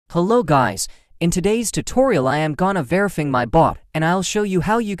Hello guys, in today's tutorial I am gonna verifying my bot and I'll show you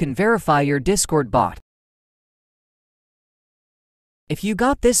how you can verify your Discord bot. If you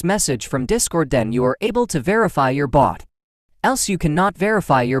got this message from Discord, then you are able to verify your bot. Else you cannot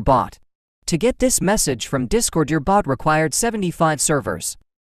verify your bot. To get this message from Discord, your bot required 75 servers.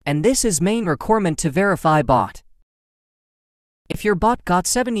 And this is main requirement to verify bot. If your bot got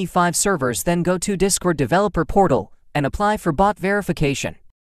 75 servers, then go to Discord developer portal and apply for bot verification.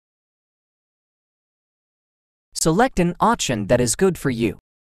 Select an option that is good for you.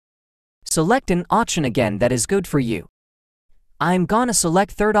 Select an option again that is good for you. I'm gonna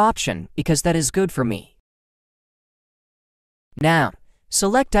select third option because that is good for me. Now,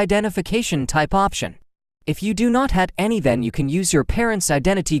 select identification type option. If you do not have any, then you can use your parent's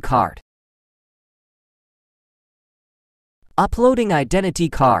identity card. Uploading identity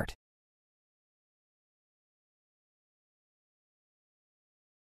card.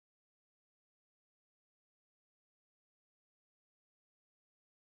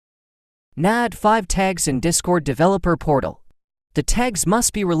 Now add 5 tags in Discord developer portal. The tags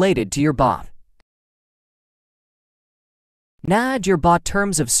must be related to your bot. Now add your bot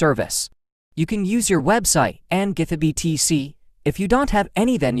terms of service. You can use your website and GitHub etc. If you don't have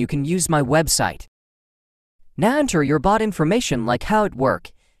any, then you can use my website. Now enter your bot information like how it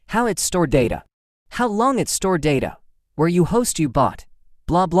work, how it store data, how long it store data, where you host you bot,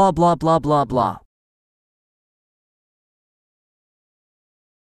 blah blah blah blah blah blah.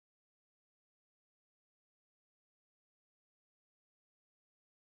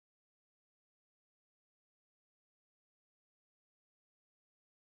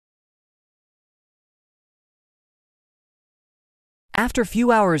 After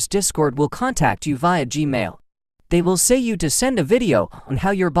few hours, Discord will contact you via Gmail. They will say you to send a video on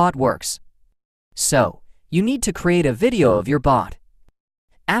how your bot works. So, you need to create a video of your bot.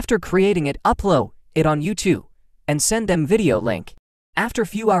 After creating it, upload it on YouTube and send them video link. After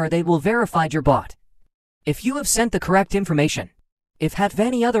few hours, they will verify your bot. If you have sent the correct information. If have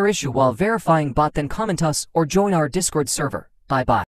any other issue while verifying bot, then comment us or join our Discord server. Bye bye.